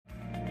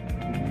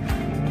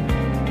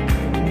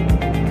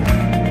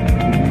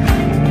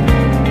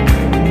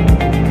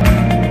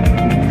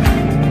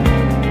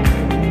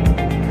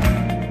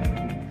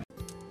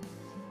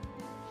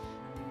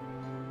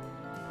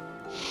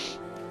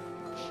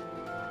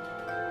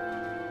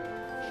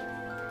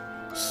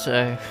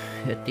So,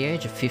 at the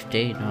age of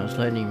 15, I was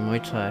learning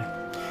Muay Thai,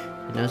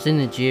 and I was in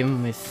the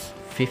gym with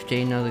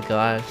 15 other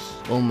guys,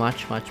 all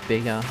much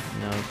bigger,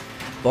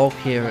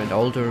 bulkier and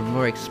older and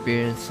more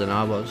experienced than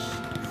I was.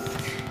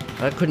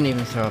 I couldn't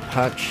even throw a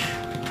punch.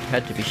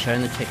 Had to be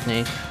shown the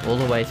technique all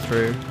the way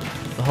through,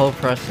 the whole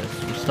process,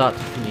 from start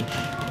to finish.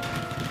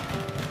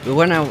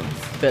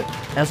 But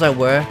as I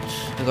worked,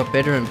 I got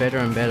better and better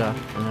and better,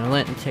 and I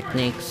learnt the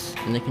techniques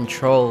and the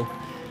control,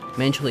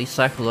 mentally,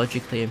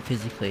 psychologically and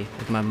physically,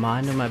 with my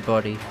mind and my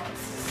body.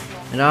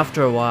 And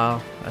after a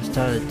while, I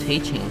started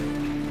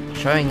teaching,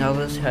 showing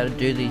others how to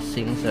do these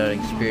things that I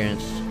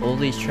experienced, all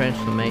these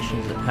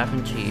transformations that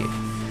happen to you,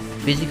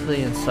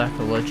 physically and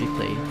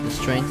psychologically, the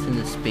strength and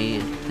the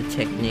speed, the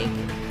technique,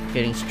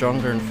 getting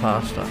stronger and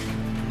faster.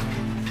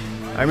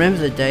 I remember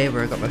the day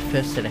where I got my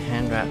first set of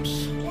hand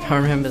wraps. I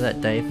remember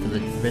that day for the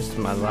rest of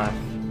my life.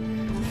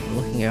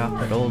 Looking up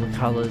at all the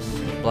colours,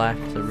 the black,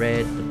 the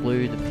red, the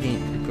blue, the pink,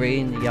 the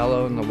green, the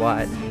yellow and the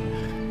white.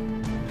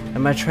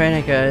 And my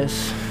trainer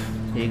goes,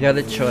 you got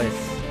a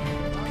choice,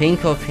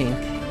 pink or pink.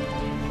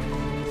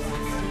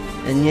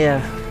 And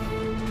yeah,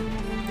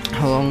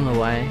 along the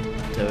way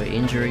there were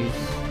injuries,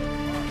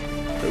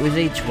 but with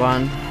each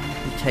one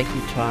you take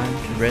your time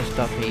to rest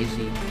up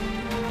easy,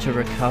 to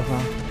recover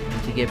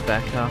and to get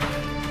back up,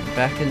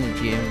 back in the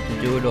gym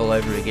to do it all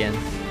over again.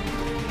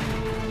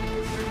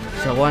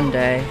 So one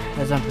day,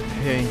 as I'm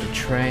preparing to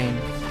train,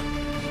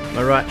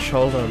 my right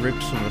shoulder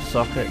rips from the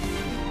socket.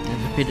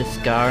 There's a bit of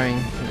scarring,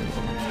 and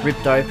it's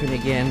ripped open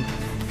again.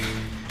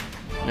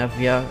 And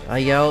I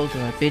yelled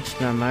and I bitched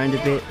and I moaned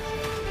a bit.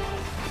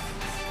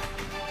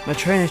 My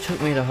trainer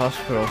took me to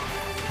hospital,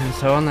 and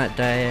so on that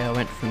day I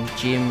went from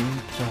gym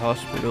to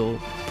hospital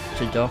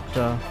to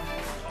doctor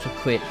to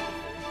quit.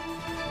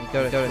 You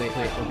gotta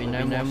quit, there'll be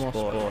no more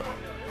sport.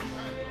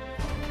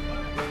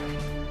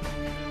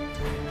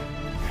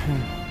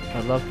 I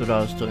loved what I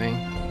was doing.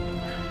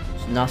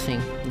 There's nothing,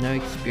 no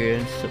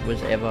experience that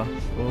was ever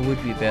or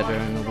would be better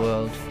in the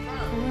world.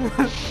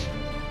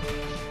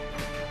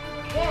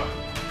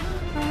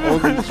 All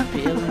these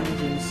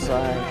feelings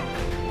inside,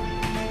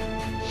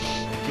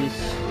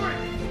 this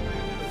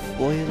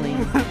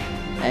boiling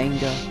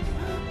anger,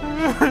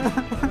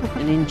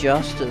 and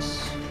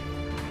injustice,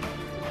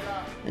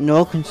 an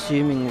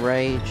all-consuming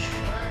rage.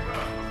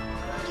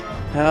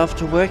 How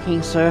after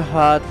working so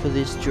hard for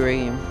this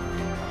dream,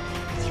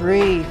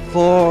 3,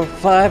 4,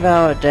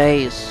 5-hour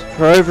days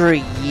for over a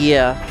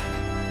year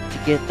to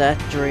get that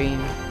dream,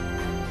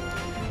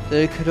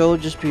 that it could all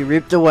just be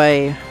ripped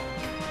away.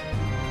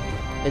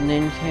 And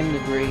then came the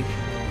grief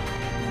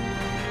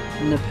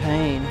and the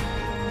pain.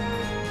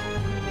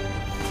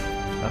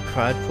 I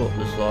cried for what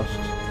was lost,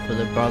 for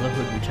the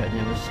brotherhood which I'd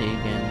never see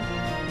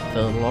again,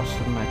 for the loss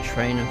of my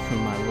trainer from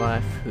my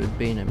life who had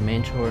been a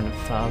mentor and a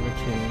father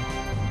to me.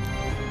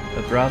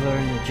 A brother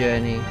in a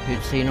journey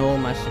who'd seen all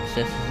my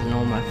successes and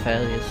all my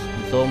failures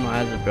with all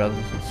my other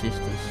brothers and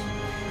sisters.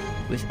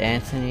 With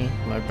Anthony,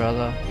 my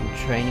brother and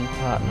training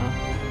partner,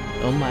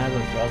 all my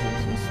other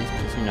brothers and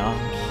sisters in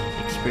arms,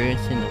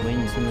 experiencing the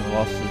wins and the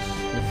losses,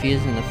 the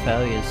fears and the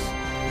failures,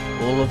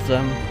 all of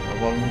them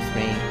along with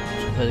me,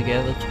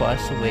 together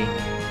twice a week,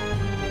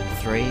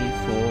 3,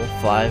 4,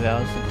 5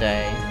 hours a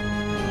day,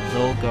 and it was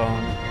all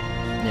gone,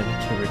 never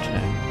to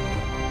return.